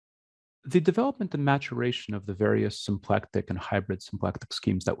The development and maturation of the various symplectic and hybrid symplectic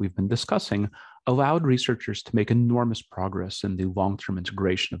schemes that we've been discussing allowed researchers to make enormous progress in the long-term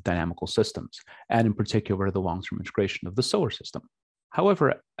integration of dynamical systems, and in particular, the long-term integration of the solar system.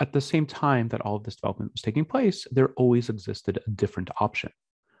 However, at the same time that all of this development was taking place, there always existed a different option.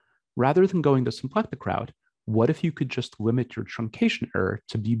 Rather than going the symplectic route, what if you could just limit your truncation error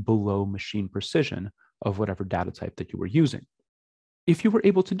to be below machine precision of whatever data type that you were using? If you were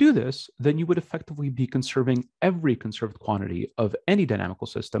able to do this, then you would effectively be conserving every conserved quantity of any dynamical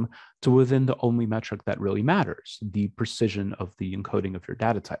system to within the only metric that really matters, the precision of the encoding of your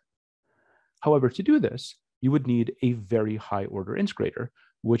data type. However, to do this, you would need a very high order integrator,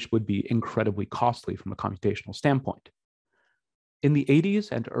 which would be incredibly costly from a computational standpoint. In the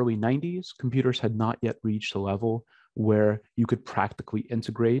 80s and early 90s, computers had not yet reached a level where you could practically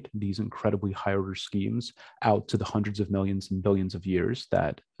integrate these incredibly high order schemes out to the hundreds of millions and billions of years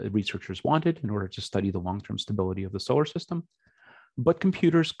that researchers wanted in order to study the long-term stability of the solar system. But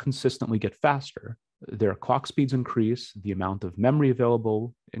computers consistently get faster. Their clock speeds increase, the amount of memory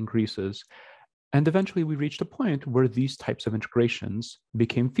available increases, and eventually we reached a point where these types of integrations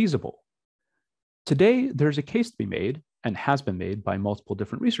became feasible. Today, there's a case to be made, and has been made by multiple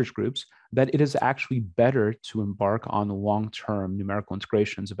different research groups, that it is actually better to embark on long-term numerical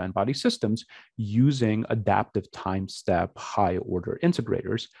integrations of n-body systems using adaptive time-step high-order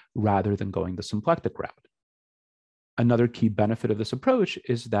integrators rather than going the symplectic route. Another key benefit of this approach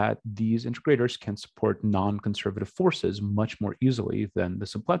is that these integrators can support non-conservative forces much more easily than the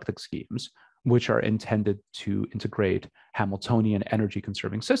symplectic schemes, which are intended to integrate Hamiltonian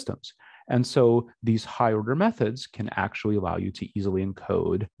energy-conserving systems. And so these high-order methods can actually allow you to easily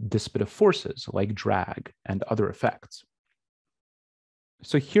encode dissipative forces like drag and other effects.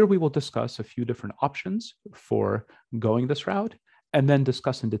 So here we will discuss a few different options for going this route, and then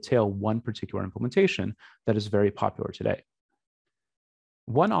discuss in detail one particular implementation that is very popular today.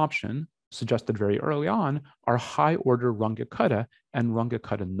 One option suggested very early on are high-order Runge-Kutta and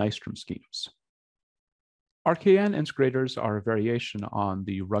Runge-Kutta-Nystrom schemes. RKN integrators are a variation on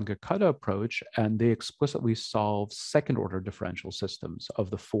the Runge-Kutta approach, and they explicitly solve second-order differential systems of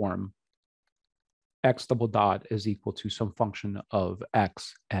the form x double dot is equal to some function of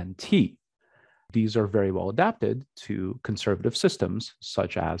x and t. These are very well adapted to conservative systems,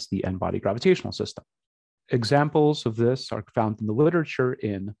 such as the n-body gravitational system. Examples of this are found in the literature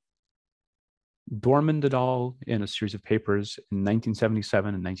in Dormand et al. In a series of papers in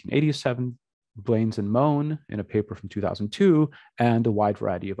 1977 and 1987, Blaines and Mohn in a paper from 2002, and a wide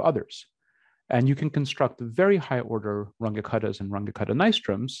variety of others. And you can construct very high-order Runge-Kuttas and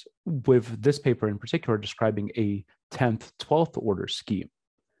Runge-Kutta-Nystroms, with this paper in particular describing a 10th, 12th order scheme.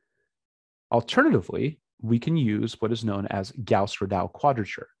 Alternatively, we can use what is known as Gauss-Radau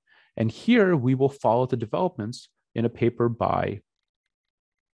quadrature. And here we will follow the developments in a paper by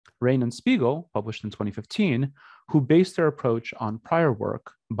Rain and Spiegel, published in 2015, who based their approach on prior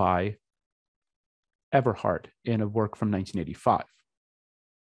work by Everhart in a work from 1985.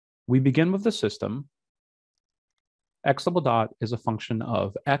 We begin with the system. X double dot is a function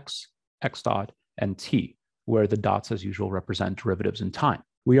of x, x dot, and t, where the dots, as usual, represent derivatives in time.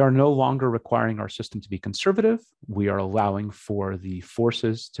 We are no longer requiring our system to be conservative. We are allowing for the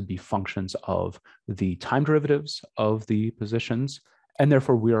forces to be functions of the time derivatives of the positions, and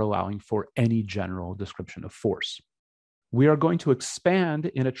therefore we are allowing for any general description of force. We are going to expand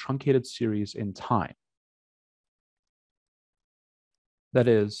in a truncated series in time. That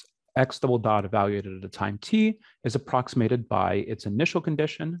is, x double dot evaluated at a time t is approximated by its initial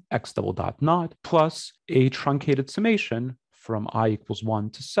condition, x double dot naught, plus a truncated summation from I equals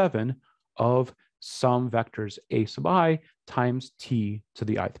 1 to 7 of some vectors a sub I times t to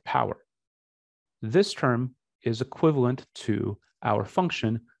the ith power. This term is equivalent to our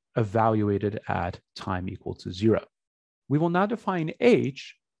function evaluated at time equal to 0. We will now define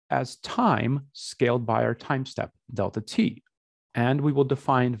h as time scaled by our time step, delta t. And we will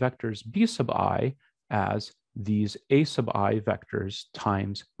define vectors b sub I as these a sub I vectors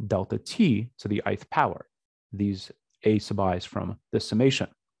times delta t to the ith power, these a sub i's from this summation.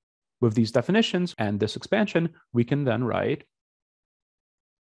 With these definitions and this expansion, we can then write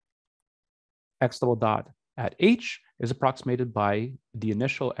x double dot at h is approximated by the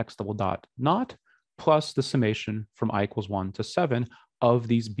initial x double dot naught plus the summation from I equals 1 to 7 of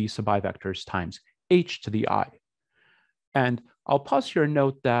these b sub I vectors times h to the I. And I'll pause here and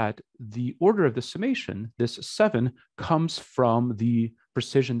note that the order of the summation, this 7, comes from the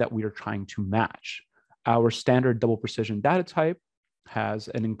precision that we are trying to match. Our standard double precision data type has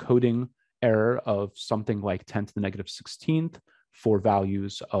an encoding error of something like 10 to the negative 16th for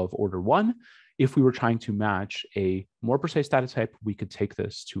values of order 1. If we were trying to match a more precise data type, we could take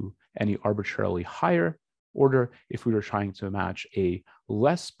this to any arbitrarily higher order. If we were trying to match a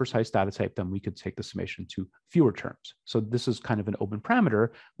less precise data type, then we could take the summation to fewer terms. So this is kind of an open parameter.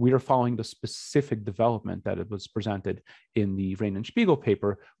 We are following the specific development that it was presented in the Rain and Spiegel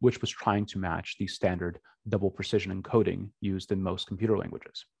paper, which was trying to match the standard double precision encoding used in most computer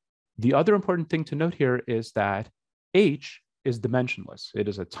languages. The other important thing to note here is that h is dimensionless. It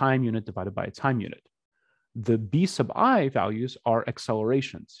is a time unit divided by a time unit. The b sub I values are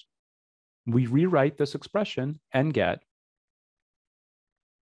accelerations. We rewrite this expression and get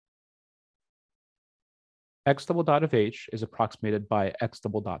x double dot of h is approximated by x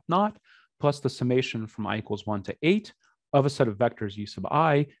double dot naught plus the summation from I equals 1 to 8 of a set of vectors u sub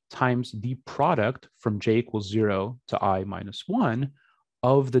I times the product from j equals 0 to I minus 1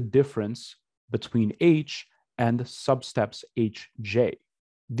 of the difference between h and the substeps hj.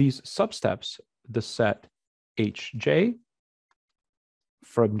 These substeps, the set hj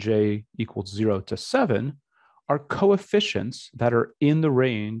from j equals 0 to 7, are coefficients that are in the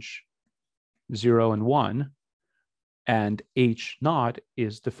range 0 and 1, and h naught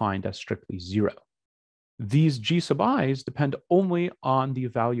is defined as strictly 0. These g sub i's depend only on the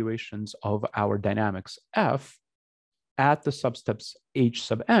evaluations of our dynamics f at the substeps h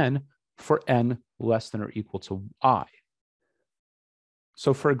sub n for n less than or equal to I.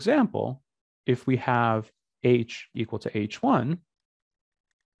 So for example, if we have h equal to h1,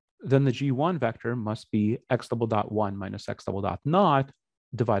 then the g1 vector must be x double dot 1 minus x double dot naught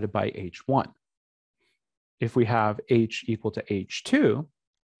divided by h1. If we have h equal to h2,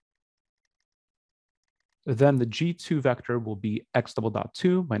 then the g2 vector will be x double dot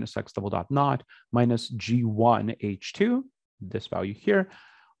 2 minus x double dot naught minus g1 h2, this value here,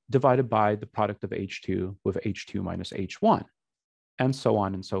 divided by the product of h2 with h2 minus h1, and so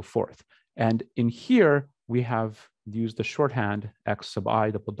on and so forth. And in here, we have used the shorthand x sub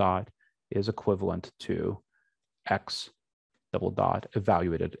I double dot is equivalent to x double dot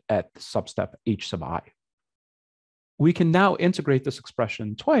evaluated at the substep h sub I. We can now integrate this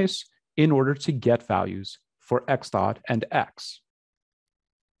expression twice in order to get values for x dot and x.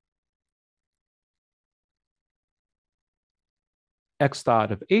 X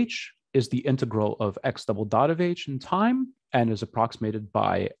dot of h is the integral of x double dot of h in time and is approximated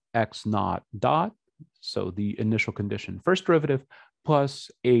by x naught dot, so the initial condition first derivative, plus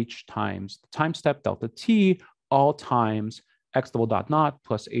h times the time step delta t, all times x double dot naught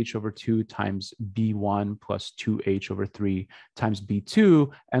plus h over 2 times b1 plus 2h over 3 times b2,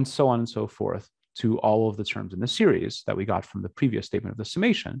 and so on and so forth to all of the terms in the series that we got from the previous statement of the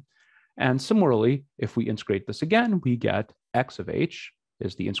summation. And similarly, if we integrate this again, we get x of h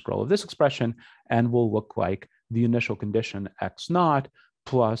is the integral of this expression and will look like the initial condition x naught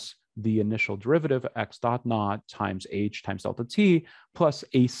plus the initial derivative x dot naught times h times delta t plus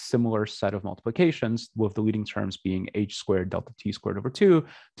a similar set of multiplications, with the leading terms being h squared delta t squared over 2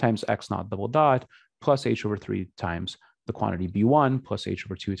 times x naught double dot plus h over 3 times the quantity b1 plus h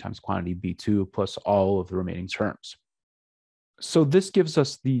over 2 times quantity b2 plus all of the remaining terms. So this gives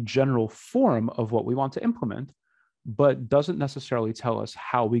us the general form of what we want to implement, but doesn't necessarily tell us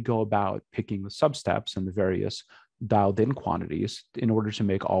how we go about picking the substeps and the various dialed in quantities in order to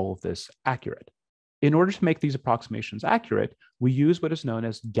make all of this accurate. In order to make these approximations accurate, we use what is known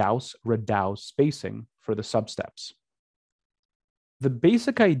as Gauss-Radau spacing for the substeps. The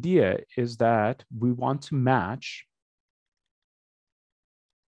basic idea is that we want to match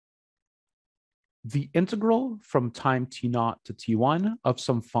the integral from time t0 to t1 of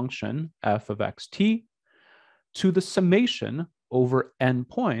some function f of xt to the summation over n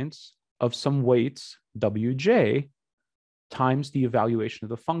points of some weights wj times the evaluation of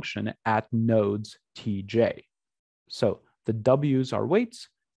the function at nodes tj. So the w's are weights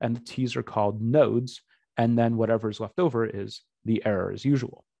and the t's are called nodes, and then whatever is left over is the error as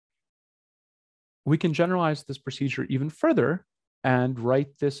usual. We can generalize this procedure even further and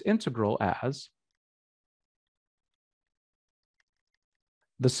write this integral as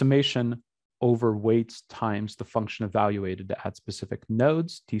the summation over weights times the function evaluated at specific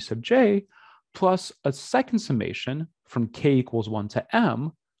nodes, t sub j, plus a second summation from k equals 1 to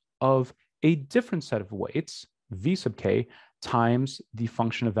m of a different set of weights, v sub k, times the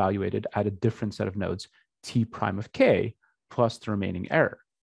function evaluated at a different set of nodes, t prime of k, plus the remaining error.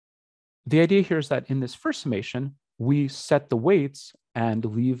 The idea here is that in this first summation, we set the weights and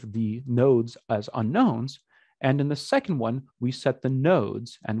leave the nodes as unknowns. And in the second one, we set the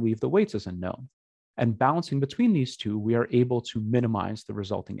nodes and leave the weights as unknown. And balancing between these two, we are able to minimize the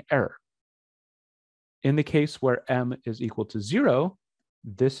resulting error. In the case where m is equal to 0,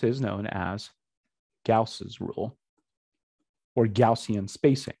 this is known as Gauss's rule, or Gaussian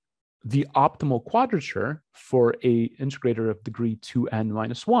spacing. The optimal quadrature for an integrator of degree 2n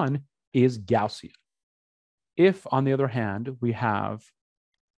minus 1 is Gaussian. If, on the other hand, we have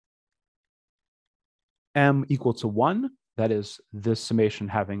m equal to 1, that is, this summation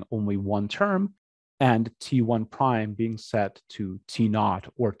having only one term, and t1 prime being set to t0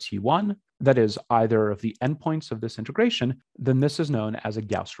 or t1, that is, either of the endpoints of this integration, then this is known as a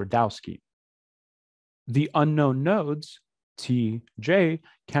Gauss-Radau scheme. The unknown nodes, t, j,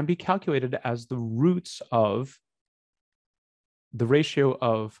 can be calculated as the roots of the ratio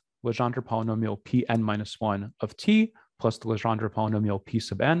of Legendre polynomial Pn minus 1 of t plus the Legendre polynomial P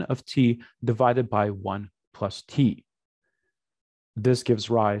sub n of t divided by 1 plus t. This gives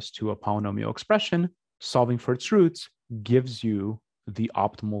rise to a polynomial expression. Solving for its roots gives you the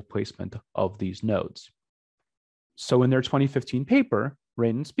optimal placement of these nodes. So in their 2015 paper,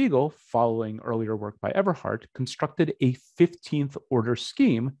 Rain and Spiegel, following earlier work by Everhart, constructed a 15th order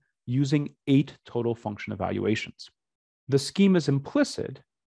scheme using 8 total function evaluations. The scheme is implicit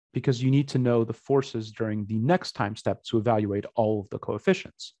because you need to know the forces during the next time step to evaluate all of the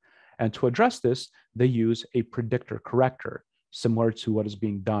coefficients. And to address this, they use a predictor corrector, similar to what is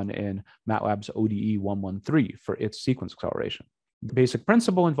being done in MATLAB's ODE 113 for its sequence acceleration. The basic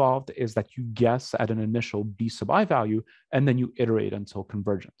principle involved is that you guess at an initial b sub I value, and then you iterate until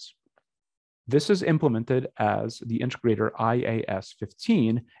convergence. This is implemented as the integrator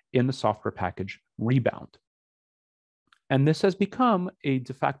IAS15 in the software package Rebound. And this has become a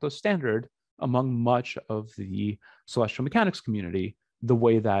de facto standard among much of the celestial mechanics community, the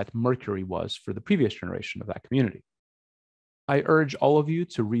way that Mercury was for the previous generation of that community. I urge all of you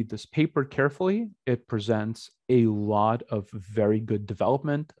to read this paper carefully. It presents a lot of very good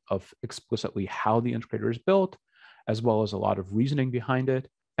development of explicitly how the integrator is built, as well as a lot of reasoning behind it,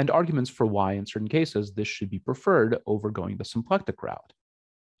 and arguments for why, in certain cases, this should be preferred over going the symplectic route.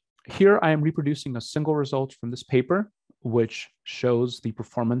 Here I am reproducing a single result from this paper, which shows the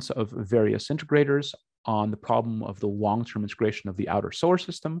performance of various integrators on the problem of the long-term integration of the outer solar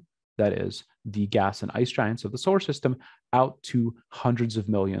system, that is, the gas and ice giants of the solar system, out to hundreds of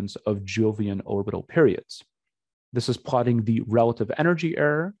millions of Jovian orbital periods. This is plotting the relative energy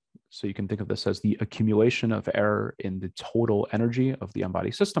error, so you can think of this as the accumulation of error in the total energy of the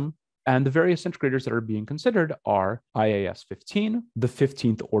n-body system. And the various integrators that are being considered are IAS15, the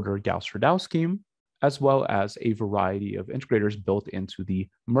 15th order Gauss-Radau scheme, as well as a variety of integrators built into the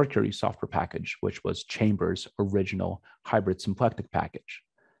Mercury software package, which was Chambers' original hybrid symplectic package.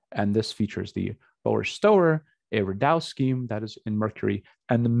 And this features the Bower-Stower, a Radau scheme that is in Mercury,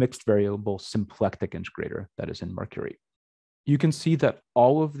 and the mixed variable symplectic integrator that is in Mercury. You can see that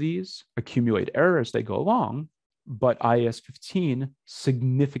all of these accumulate error as they go along, but IAS15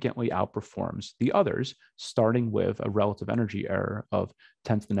 significantly outperforms the others, starting with a relative energy error of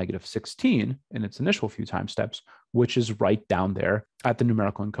 10 to the negative 16 in its initial few time steps, which is right down there at the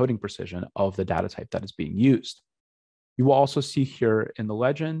numerical encoding precision of the data type that is being used. You will also see here in the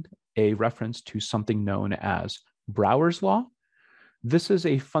legend a reference to something known as Brouwer's law. This is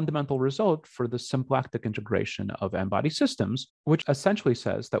a fundamental result for the symplectic integration of n-body systems, which essentially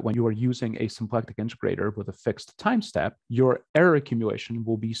says that when you are using a symplectic integrator with a fixed time step, your error accumulation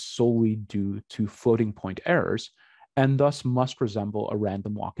will be solely due to floating point errors, and thus must resemble a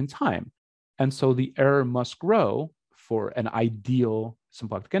random walk in time. And so the error must grow for an ideal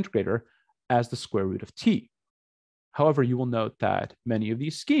symplectic integrator as the square root of t. However, you will note that many of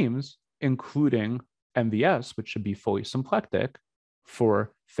these schemes, including MVS, which should be fully symplectic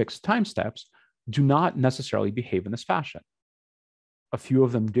for fixed time steps, do not necessarily behave in this fashion. A few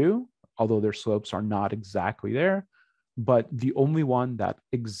of them do, although their slopes are not exactly there, but the only one that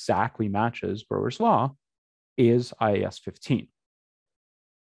exactly matches Brouwer's law is IAS15.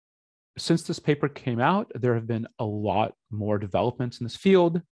 Since this paper came out, there have been a lot more developments in this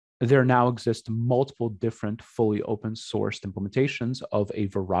field. There now exist multiple different fully open sourced implementations of a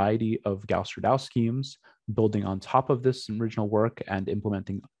variety of Gauss-Radau schemes, building on top of this original work and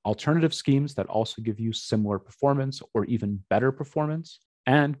implementing alternative schemes that also give you similar performance or even better performance.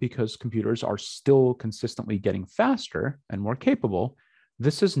 And because computers are still consistently getting faster and more capable,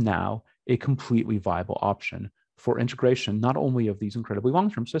 this is now a completely viable option for integration, not only of these incredibly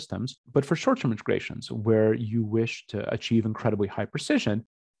long-term systems, but for short-term integrations where you wish to achieve incredibly high precision,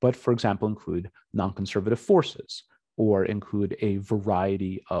 but for example, include non-conservative forces or include a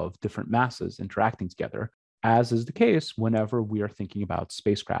variety of different masses interacting together, as is the case whenever we are thinking about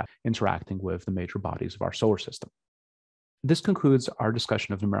spacecraft interacting with the major bodies of our solar system. This concludes our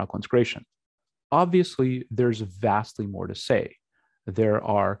discussion of numerical integration. Obviously, there's vastly more to say. There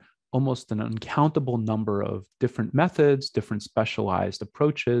are almost an uncountable number of different methods, different specialized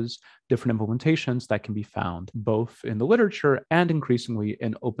approaches, different implementations that can be found both in the literature and increasingly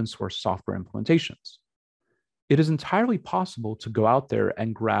in open source software implementations. It is entirely possible to go out there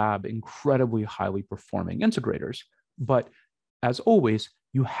and grab incredibly highly performing integrators, but as always,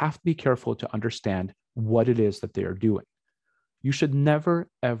 you have to be careful to understand what it is that they are doing. You should never,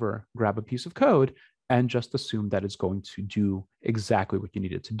 ever grab a piece of code and just assume that it's going to do exactly what you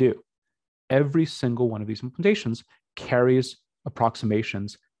need it to do. Every single one of these implementations carries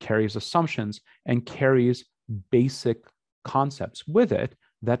approximations, carries assumptions, and carries basic concepts with it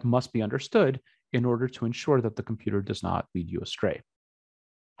that must be understood in order to ensure that the computer does not lead you astray.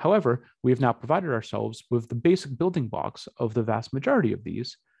 However, we have now provided ourselves with the basic building blocks of the vast majority of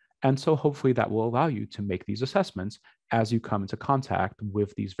these, and so hopefully that will allow you to make these assessments as you come into contact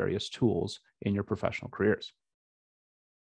with these various tools in your professional careers.